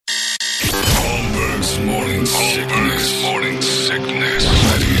Holmberg's Morning Sickness. Morning Sickness.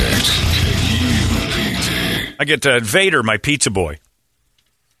 98 KUPD. I get Vader, my pizza boy,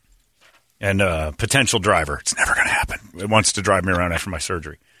 and potential driver. It's never going to happen. It wants to drive me around after my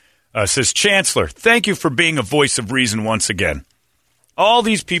surgery. Says, Chancellor, thank you for being a voice of reason once again. All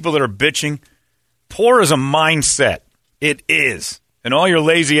these people that are bitching, poor is a mindset. It is. And all your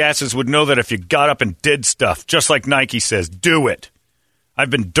lazy asses would know that if you got up and did stuff, just like Nike says, do it.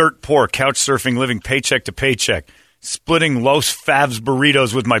 I've been dirt poor, couch surfing, living paycheck to paycheck, splitting Los Favs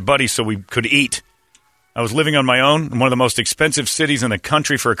burritos with my buddies so we could eat. I was living on my own in one of the most expensive cities in the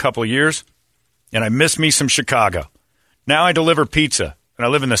country for a couple of years, and I miss me some Chicago. Now I deliver pizza, and I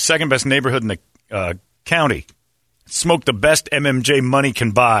live in the second best neighborhood in the county. Smoke the best MMJ money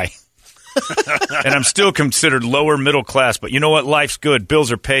can buy. And I'm still considered lower middle class, but you know what? Life's good.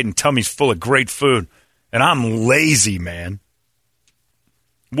 Bills are paid, and tummy's full of great food. And I'm lazy, man.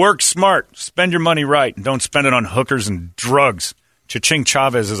 Work smart. Spend your money right, and don't spend it on hookers and drugs. Cha-Ching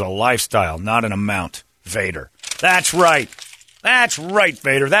Chavez is a lifestyle, not an amount. Vader. That's right. That's right,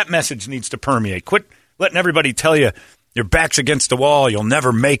 Vader. That message needs to permeate. Quit letting everybody tell you your back's against the wall, you'll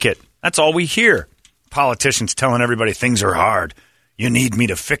never make it. That's all we hear. Politicians telling everybody things are hard. You need me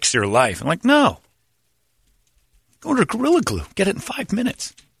to fix your life. I'm like, no. Go to Gorilla Glue. Get it in 5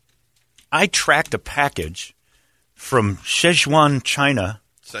 minutes. I tracked a package from Sichuan, China.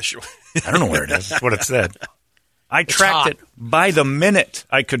 I don't know where it is. That's what it said. I tracked it by the minute.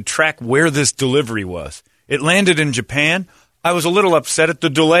 I could track where this delivery was. It landed in Japan. I was a little upset at the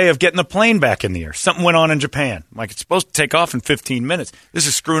delay of getting the plane back in the air. Something went on in Japan. I'm like, it's supposed to take off in 15 minutes. This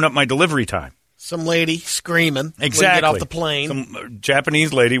is screwing up my delivery time. Some lady screaming. Exactly. Get off the plane. Some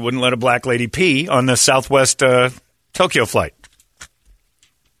Japanese lady wouldn't let a black lady pee on the Southwest Tokyo flight.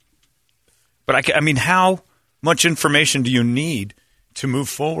 But I mean, how much information do you need to move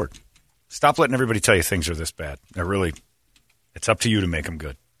forward? Stop letting everybody tell you things are this bad. It's up to you to make them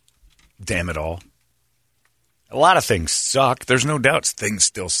good. Damn it all. A lot of things suck. There's no doubt things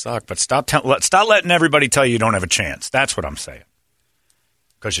still suck. But stop letting everybody tell you don't have a chance. That's what I'm saying.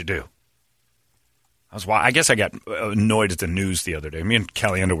 Because you do. I guess I got annoyed at the news the other day. Me and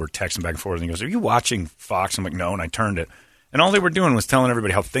Caliendo were texting back and forth, and he goes, are you watching Fox? I'm like, no, and I turned it. And all they were doing was telling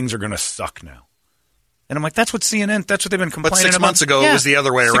everybody how things are going to suck now. And I'm like, that's what CNN, that's what they've been complaining about. But 6 months ago, it was the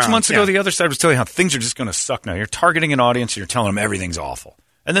other way around. 6 months ago, the other side was telling you how things are just going to suck now. You're targeting an audience, and you're telling them everything's awful.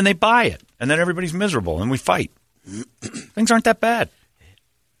 And then they buy it, and then everybody's miserable, and we fight. Things aren't that bad.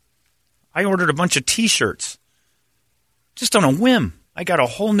 I ordered a bunch of T-shirts just on a whim. I got a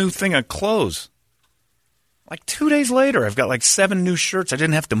whole new thing of clothes. Like 2 days later, I've got like 7 new shirts. I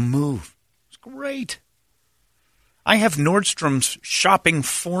didn't have to move. It's great. I have Nordstrom's shopping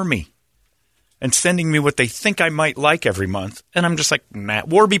for me and sending me what they think I might like every month. And I'm just like, nah.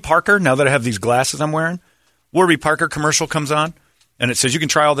 Warby Parker, now that I have these glasses I'm wearing, Warby Parker commercial comes on, and it says you can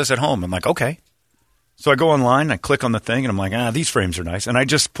try all this at home. I'm like, okay. So I go online, I click on the thing, and I'm like, these frames are nice. And I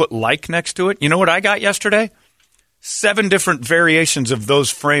just put like next to it. You know what I got yesterday? 7 different variations of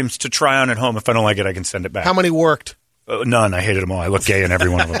those frames to try on at home. If I don't like it, I can send it back. How many worked? None. I hated them all. I look gay in every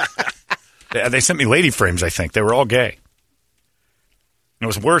one of them. They sent me lady frames, I think. They were all gay. And it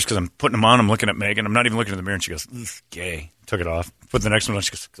was worse because I'm putting them on. I'm looking at Megan. I'm not even looking in the mirror. And she goes, gay. Took it off. Put the next one on. She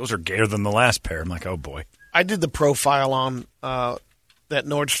goes, those are gayer than the last pair. I'm like, oh, boy. I did the profile on that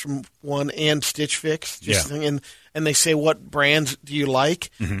Nordstrom one and Stitch Fix. And they say, what brands do you like?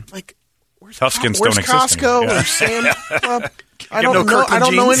 Mm-hmm. Like, where's Toughskins don't exist Costco anymore. Or Sam Club? I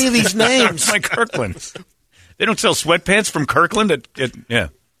don't know any of these names. Like Kirkland. They don't sell sweatpants from Kirkland? Yeah.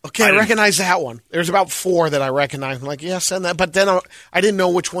 Okay, I recognize that one. There's about 4 that I recognize. I'm like, yeah, send that. But then I didn't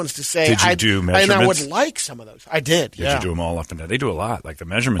know which ones to say. Did you do measurements? And I would like some of those. I did, Did you do them all up and down? They do a lot. Like the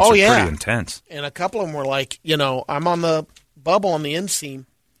measurements are pretty intense. And a couple of them were like, I'm on the bubble on the inseam.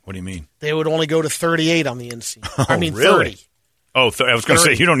 What do you mean? They would only go to 38 on the inseam. Oh, I mean, really? 30. Oh, I was going to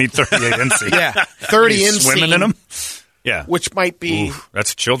say, you don't need 38 inseam. Yeah, 30 inseam. Swimming in them? Yeah. Which might be... Ooh,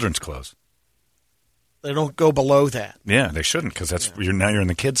 that's children's clothes. They don't go below that. Yeah, they shouldn't, because that's now you're in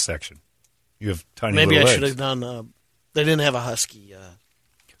the kids section. You have tiny Maybe little I legs. should have done... they didn't have a husky...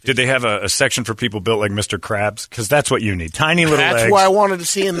 Did they have a section for people built like Mr. Krabs? Because that's what you need. Tiny little legs. That's what I wanted to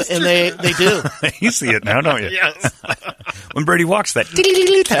see, and they do. You see it now, don't you? Yes. When Brady walks, that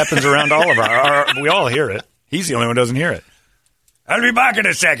happens around all of we all hear it. He's the only one who doesn't hear it. I'll be back in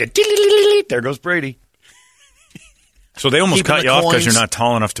a second. There goes Brady. So they almost cut you off because you're not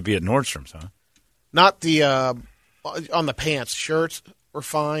tall enough to be at Nordstrom's, huh? Not the on the pants. Shirts were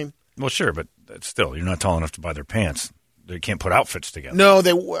fine. Well, sure, but still, you're not tall enough to buy their pants. They can't put outfits together. No,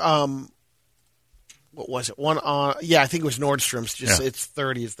 they what was it? One on, I think it was Nordstrom's. Just Yeah. it's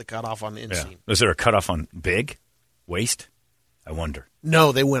 30 is the cutoff on the inseam. Is there a cutoff on big waist? I wonder.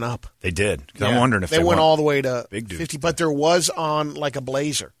 No, they went up. They did. 'Cause Yeah. I'm wondering if they went want all the way to big dudes. 50, but there was on like a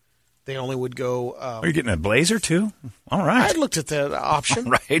blazer. They only would go. Are you getting a blazer too? All I right. looked at the option,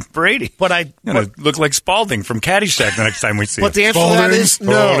 Right, Brady. but I. You're going to look like Spalding from Caddyshack the next time we see But him. the answer to that is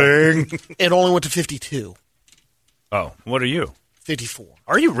no. Spalding. It only went to 52, Oh, what are you? 54.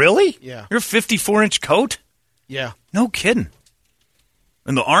 Are you really? Yeah. You're a 54-inch coat? Yeah, No kidding.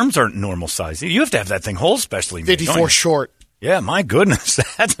 And the arms aren't normal size. You have to have that thing whole specially made, don't 54 you? short. Yeah, my goodness.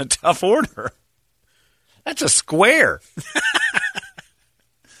 That's a tough order. That's a square.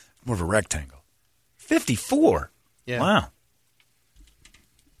 More of a rectangle. 54. Yeah. Wow.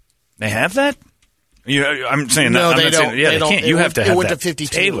 They have that? I'm saying No, that. I'm they not don't. Saying, yeah, They they don't. can't. It You went- have to it have went that to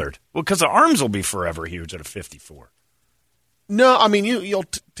 52. tailored. Well, because the arms will be forever huge at a 54. No, I mean you'll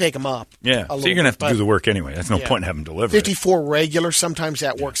take them up. Yeah. a So little you're going to have bit, to do but the work anyway. That's no yeah. point in having them delivered. 54 regular. Sometimes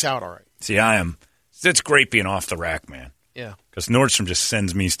that works out all right. See, it's great being off the rack, man. Yeah. Because Nordstrom just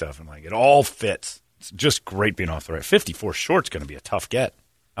sends me stuff. I'm like, it all fits. It's just great being off the rack. 54 short's going to be a tough get.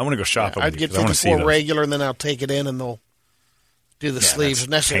 I want to go shopping I'd with you get 'cause I want to see 54 those. regular, and then I'll take it in, and they'll do the Yeah, sleeves that's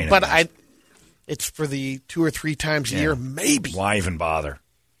necessary. pain in But the ass. it's for the 2 or 3 times a Yeah. year, maybe. Why even bother?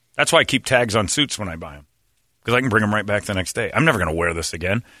 That's why I keep tags on suits when I buy them. Because I can bring them right back the next day. I'm never going to wear this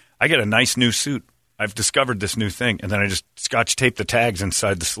again. I get a nice new suit. I've discovered this new thing. And then I just scotch tape the tags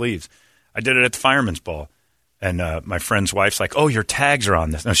inside the sleeves. I did it at the fireman's ball. And my friend's wife's like, oh, your tags are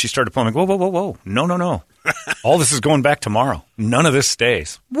on this. And she started pulling. Whoa, whoa, whoa, whoa. No. All this is going back tomorrow. None of this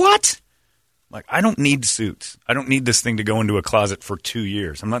stays. What? Like, I don't need suits. I don't need this thing to go into a closet for 2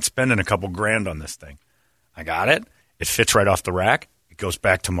 years. I'm not spending a couple grand on this thing. I got it. It fits right off the rack. It goes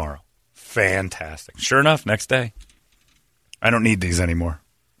back tomorrow. Fantastic. Sure enough, next day. I don't need these anymore.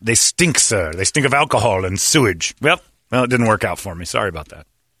 They stink, sir. They stink of alcohol and sewage. Well, it didn't work out for me. Sorry about that.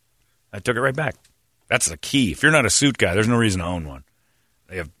 I took it right back. That's the key. If you're not a suit guy, there's no reason to own one.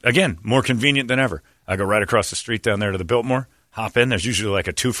 They have, again, more convenient than ever. I go right across the street down there to the Biltmore, hop in. There's usually like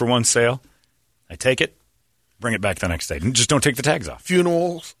a 2-for-1 sale. I take it, bring it back the next day. Just don't take the tags off.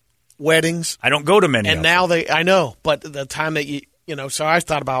 Funerals, weddings. I don't go to many And of now them. I know, but the time that so I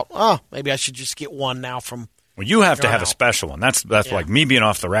thought about, maybe I should just get one now from. Well, you have to Gone have a out. special one. That's Yeah. like me being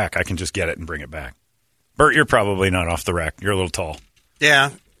off the rack. I can just get it and bring it back. Bert, you're probably not off the rack. You're a little tall.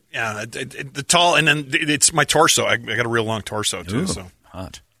 Yeah. The tall, and then it's my torso. I got a real long torso too. Ooh, So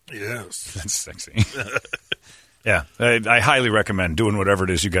hot. yes, That's sexy. Yeah, I highly recommend doing whatever it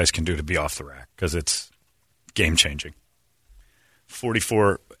is you guys can do to be off the rack because it's game changing.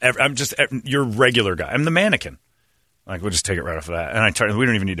 44. I'm just your regular guy. I'm the mannequin. Like, we'll just take it right off of that. And we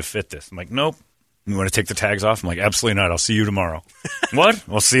don't even need to fit this. I'm like, nope. You want to take the tags off? I'm like, absolutely not. I'll see you tomorrow. What?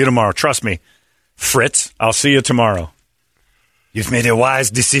 I'll see you tomorrow. Trust me. Fritz, I'll see you tomorrow. You've made a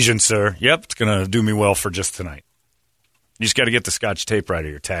wise decision, sir. Yep, it's going to do me well for just tonight. You just got to get the scotch tape right at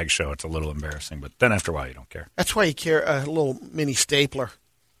your tag show. It's a little embarrassing, but then after a while, you don't care. That's why you carry a little mini stapler.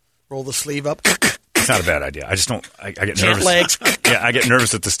 Roll the sleeve up. It's not a bad idea. I just don't. I get Jet nervous. legs. Yeah, I get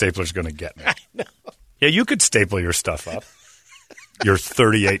nervous that the stapler's going to get me. Yeah, you could staple your stuff up. Your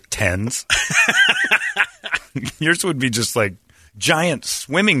 3810s. Yours would be just like giant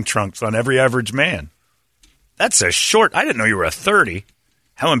swimming trunks on every average man. That's a short. I didn't know you were a 30.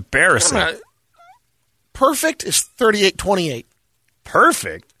 How embarrassing. Perfect is 38-28.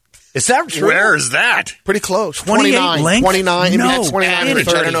 Perfect. Is that true? where is that? Pretty close. 28 29. length? 29. No, That's 29 or average.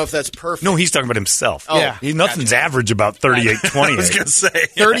 30. I don't know if that's perfect. No, he's talking about himself. Oh, yeah. Nothing's average about 38, 28. I was going to say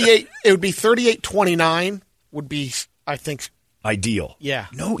 38. It would be 38-29 would be, I think. Ideal. Yeah.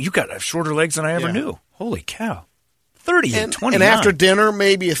 No, you got shorter legs than I ever Yeah. knew. Holy cow. 38, And 29. after dinner,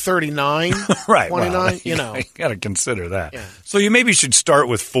 maybe a 39. Right. 29, well, you know. You got to consider that. Yeah. So you maybe should start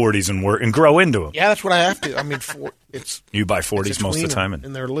with 40s and work and grow into them. Yeah, that's what I have to. I mean, it's You buy it's 40s a most of the tweener, time,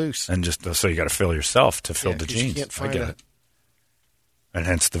 and they're loose. and just so you got to fill yourself to fill Yeah, the 'cause you jeans. can't I find get a- it. And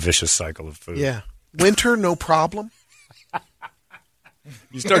hence the vicious cycle of food. Yeah. Winter, no problem.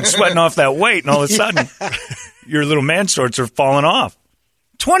 You start sweating off that weight, and all of a sudden, your little man shorts are falling off.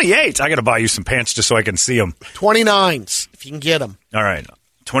 28. I got to buy you some pants just so I can see them. 29s, if you can get them. All right.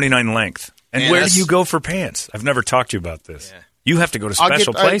 29 length. And Man, where do that's- you go for pants? I've never talked to you about this. You have to go to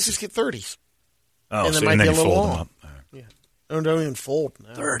special I places. just get 30s. Oh, and so they might and then be you a little fold them long. up. All right. Yeah. Don't even fold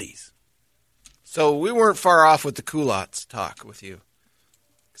now. 30s. So we weren't far off with the culottes talk with you.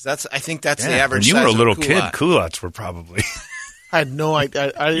 Because I think that's the average When you size were a of little kid, culotte. culottes were probably. I had no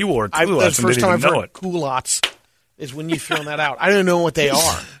idea. You wore That's culottes the and first didn't time even I've know heard it. culottes is when you thrown that out. I don't know what they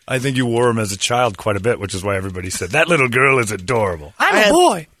are. I think you wore them as a child quite a bit, which is why everybody said, that little girl is adorable. I'm I a had-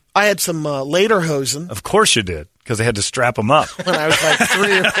 boy. I had some lederhosen Of course you did, because they had to strap them up. when I was like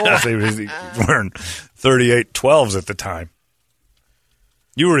 3 or 4. They were wearing 38 12s at the time.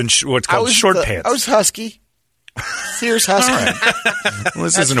 You were in what's called short pants. I was husky. Sears Husky. Well,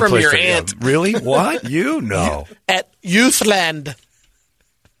 this That's isn't a from place your for aunt. Really? What? You? No. At Youthland.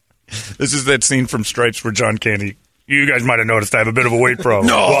 This is that scene from Stripes where John Candy. You guys might have noticed I have a bit of a weight problem.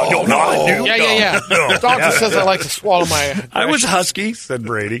 No, not you. Yeah. No. Doctor says I like to swallow my. I was husky, said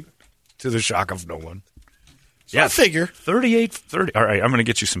Brady, to the shock of no one. I figure. 38, 30. All right, I'm going to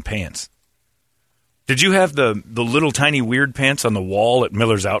get you some pants. Did you have the little tiny weird pants on the wall at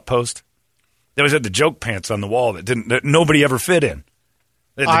Miller's Outpost? They always had the joke pants on the wall that nobody ever fit in.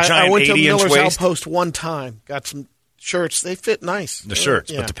 They had the giant I went to 80-inch Miller's waist. Outpost one time. Got some shirts. They fit nice. The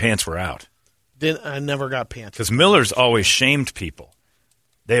shirts, Yeah. but the pants were out. Then I never got pants. Because Miller's always shamed people.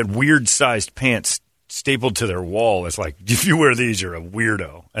 They had weird-sized pants stapled to their wall. It's like, if you wear these, you're a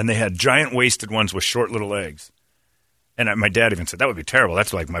weirdo. And they had giant-waisted ones with short little legs. And my dad even said, that would be terrible.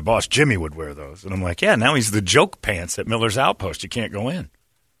 That's like my boss Jimmy would wear those. And I'm like, yeah, now he's the joke pants at Miller's Outpost. You can't go in.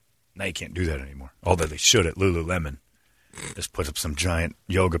 Now you can't do that anymore. Although they should at Lululemon. Just put up some giant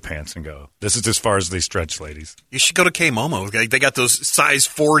yoga pants and go, this is as far as they stretch, ladies. You should go to K-Momo. They got those size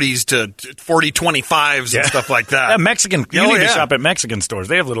 40s to 40 25s and stuff like that. Yeah, Mexican. You Oh, need to yeah. shop at Mexican stores.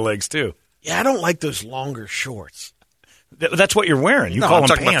 They have little legs, too. Yeah, I don't like those longer shorts. That's what you're wearing. You No, call I'm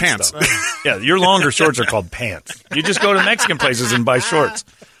them talking about pants. pants. though. Yeah, your longer shorts are called pants. You just go to Mexican places and buy shorts.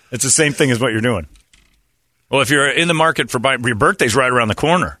 It's the same thing as what you're doing. Well, if you're in the market for buying, your birthday's right around the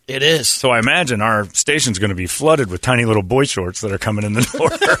corner. It is. So I imagine our station's going to be flooded with tiny little boy shorts that are coming in the door.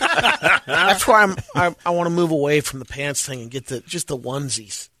 That's why I want to move away from the pants thing and get just the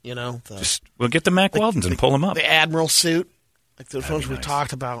onesies. You know, We'll get the Mack Weldons and pull them up. the Admiral suit, like those That'd ones be we nice.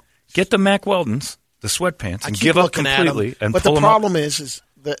 talked about. Get the Mack Weldons, the sweatpants, I and keep give up looking at 'em, completely and but pull the them up. problem is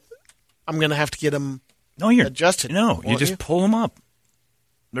that I'm going to have to get them. No, you're adjusted, No, you won't just you? pull them up.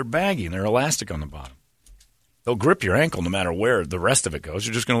 They're baggy and they're elastic on the bottom. They'll grip your ankle no matter where the rest of it goes.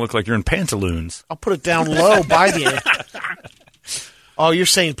 You're just going to look like you're in pantaloons. I'll put it down low by the end. Oh, you're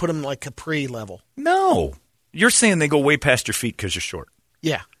saying put them like capri level? No, you're saying they go way past your feet because you're short.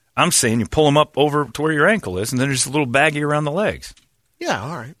 Yeah, I'm saying you pull them up over to where your ankle is, and then there's a little baggy around the legs. yeah.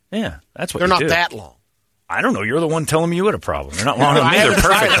 All right. Yeah, that's what They're you not do. that long, I don't know. You're the one telling me you had a problem. They're not long on I me. They're haven't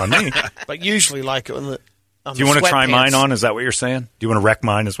perfect tried on me. but usually like on the. Do you want to try mine on? Is that what you're saying? Do you want to wreck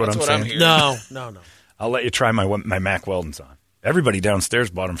mine? Is what That's I'm what saying? I'm hearing. No. I'll let you try my Mack Weldons on. Everybody downstairs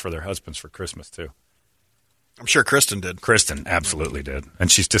bought them for their husbands for Christmas too. I'm sure Kristen did. Kristen absolutely did,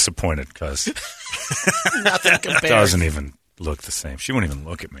 and she's disappointed because Nothing it compared. doesn't even look the same. She wouldn't even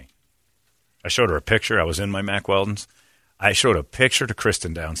look at me. I showed her a picture. I was in my Mack Weldons. I showed a picture to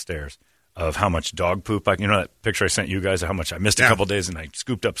Kristen downstairs of how much dog poop you know that picture I sent you guys of how much I missed a couple days, and I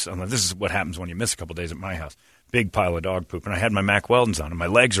scooped up some. This is what happens when you miss a couple days at my house. Big pile of dog poop, and I had my Mack Weldons on, and my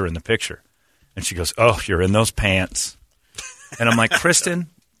legs are in the picture. And she goes, "Oh, you're in those pants." And I'm like, Kristen,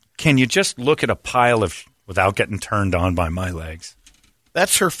 can you just look at a pile of without getting turned on by my legs?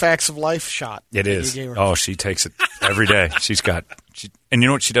 That's her facts of life shot. It is. You gave her. Oh, she takes it every day. And you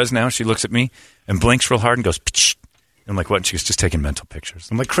know what she does now? She looks at me and blinks real hard and goes, Psh. I'm like, what? She's just taking mental pictures.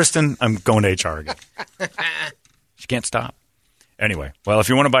 I'm like, Kristen, I'm going to HR again. She can't stop. Anyway, well, if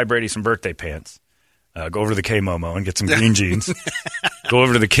you want to buy Brady some birthday pants, go over to the K-Momo and get some green jeans. Go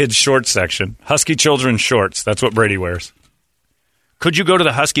over to the kids' shorts section. Husky children's shorts. That's what Brady wears. Could you go to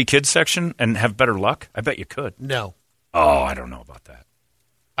the Husky kids section and have better luck? I bet you could. No, Oh, I don't know about that.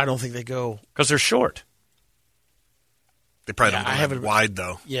 I don't think they go. Because they're short. They probably Yeah, don't I go haven't- that wide,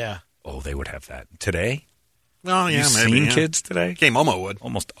 though. Yeah, Oh, they would have that. Today? Oh, yeah, You've maybe. seen yeah. kids today? K-Momo would.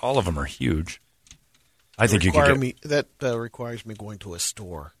 Almost all of them are huge. I think you could require get... me. That requires me going to a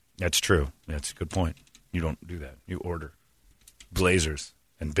store. That's true. That's a good point. You don't do that. You order blazers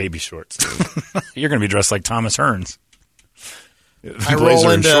and baby shorts. You're going to be dressed like Thomas Hearns. I Blazer roll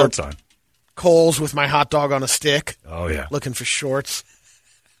and into shorts on. Kohl's with my hot dog on a stick, Oh, yeah. looking for shorts.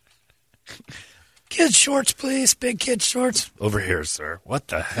 Kids shorts, please. Big kid shorts. Over here, sir. What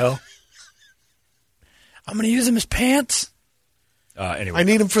the hell? I'm going to use them as pants. Anyway. I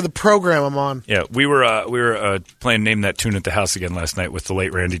need them for the program I'm on. Yeah, we were playing Name That Tune at the house again last night with the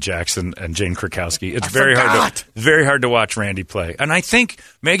late Randy Jackson and Jane Krakowski. It's very hard to watch Randy play. And I think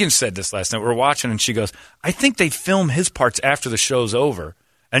Megan said this last night. We were watching, and she goes, "I think they film his parts after the show's over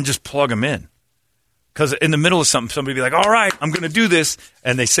and just plug them in." Because in the middle of something, somebody be like, "All right, I'm going to do this,"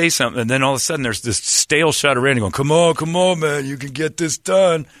 and they say something, and then all of a sudden there's this stale shot of Randy going, "Come on, man, you can get this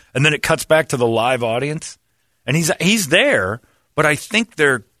done," and then it cuts back to the live audience, and he's there. But I think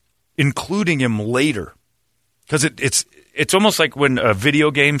they're including him later because it's almost like when a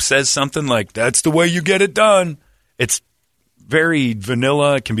video game says something like, that's the way you get it done. It's very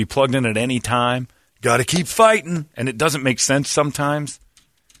vanilla. It can be plugged in at any time. Got to keep fighting. And it doesn't make sense sometimes.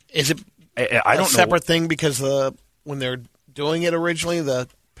 Is it I don't a separate thing because when they're doing it originally, the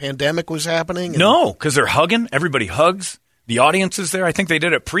pandemic was happening? No, because they're hugging. Everybody hugs. The audience is there. I think they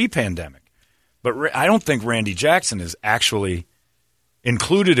did it pre-pandemic. But I don't think Randy Jackson is actually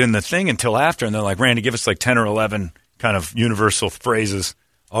included in the thing until after. And they're like, Randy, give us like 10 or 11 kind of universal phrases.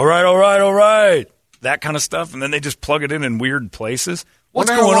 All right, all right, all right. That kind of stuff. And then they just plug it in weird places.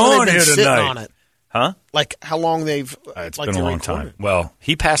 What's going on here tonight? On it? Huh? Like how long they've it's been a long time. Well,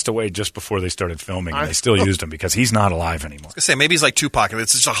 he passed away just before they started filming, and they still used him because he's not alive anymore. I was going to say, maybe he's like Tupac.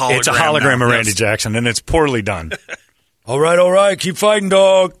 It's just a hologram. It's a hologram now. of Randy Jackson, and it's poorly done. All right, keep fighting,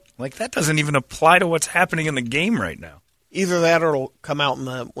 dog. Like, that doesn't even apply to what's happening in the game right now. Either that or it'll come out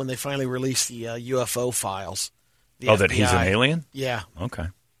when they finally release the UFO files. Oh, that he's an alien? Yeah. Okay.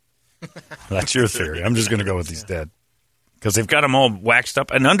 That's your theory. I'm just going to go with he's dead. Because they've got him all waxed up.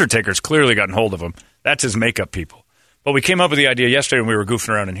 And Undertaker's clearly gotten hold of him. That's his makeup people. But we came up with the idea yesterday when we were goofing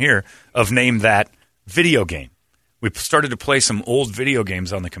around in here of name that video game. We started to play some old video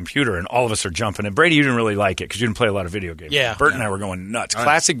games on the computer, and all of us are jumping. And Brady, you didn't really like it because you didn't play a lot of video games. Yeah. Bert and I were going nuts.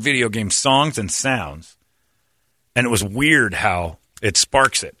 Classic video game songs and sounds. And it was weird how it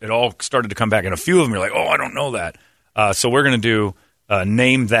sparks it. It all started to come back. And a few of them are like, oh, I don't know that. So we're going to do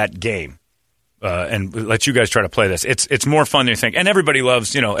name that game. And let you guys try to play this. It's more fun than you think. And everybody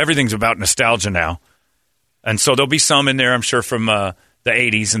loves, everything's about nostalgia now. And so there'll be some in there, I'm sure, from the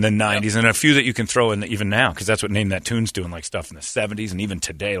 80s and the 90s, and a few that you can throw in even now, because that's what Name That Tune's doing, like stuff in the 70s and even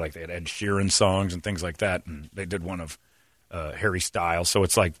today. Like they had Ed Sheeran songs and things like that, and they did one of Harry Styles. So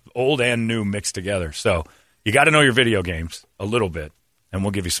it's like old and new mixed together. So you got to know your video games a little bit, and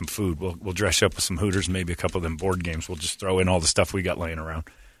we'll give you some food. We'll dress you up with some Hooters, maybe a couple of them board games. We'll just throw in all the stuff we got laying around.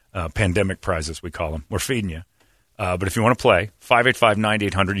 Pandemic prizes, we call them. We're feeding you. But if you want to play,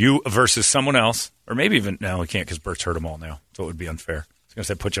 585-9800, you versus someone else, or maybe even, no, we can't because Bert's heard them all now, so it would be unfair. I was going to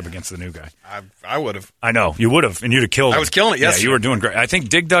say put you up against the new guy. I would have. I know, you would have, and you'd have killed him. I was killing it, yes. Yeah, you were doing great. I think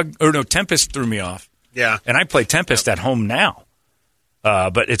Tempest threw me off. Yeah. And I play Tempest at home now.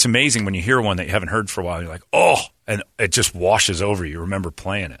 But it's amazing when you hear one that you haven't heard for a while, you're like, oh, and it just washes over you. You remember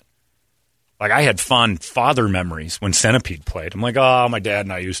playing it. Like, I had fond father memories when Centipede played. I'm like, oh, my dad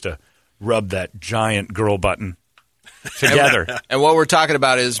and I used to rub that giant girl button together. And what we're talking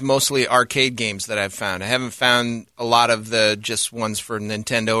about is mostly arcade games that I've found. I haven't found a lot of the just ones for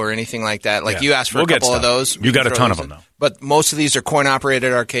Nintendo or anything like that. Like, you asked for a couple of those. You got a ton of them, though. But most of these are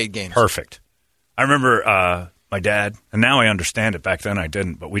coin-operated arcade games. Perfect. I remember my dad, and now I understand it. Back then I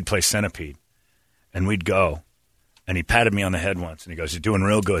didn't, but we'd play Centipede, and we'd go, and he patted me on the head once, and he goes, you're doing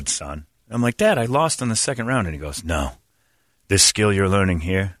real good, son. I'm like, Dad, I lost in the second round. And he goes, no, this skill you're learning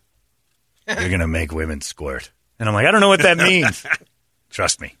here, you're going to make women squirt. And I'm like, I don't know what that means.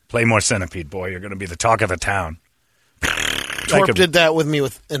 Trust me. Play more Centipede, boy. You're going to be the talk of the town. Torp did that with me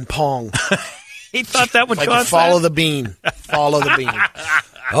in Pong. He thought that would cause follow that? the bean. Follow the bean.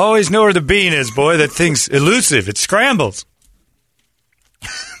 Always know where the bean is, boy. That thing's elusive. It scrambles.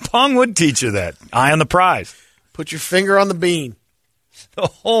 Pong would teach you that. Eye on the prize. Put your finger on the bean. The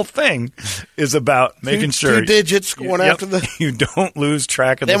whole thing is about making sure 2 digits going after the. You don't lose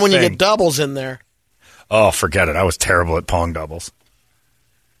track of the Then when thing. you get doubles in there. Oh, forget it. I was terrible at Pong doubles.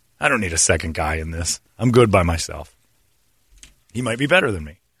 I don't need a second guy in this. I'm good by myself. He might be better than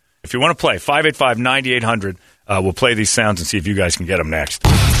me. If you want to play, 585-9800. We'll play these sounds and see if you guys can get them next.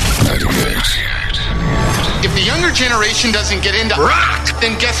 If the younger generation doesn't get into rock,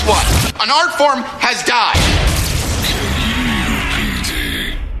 then guess what? An art form has died.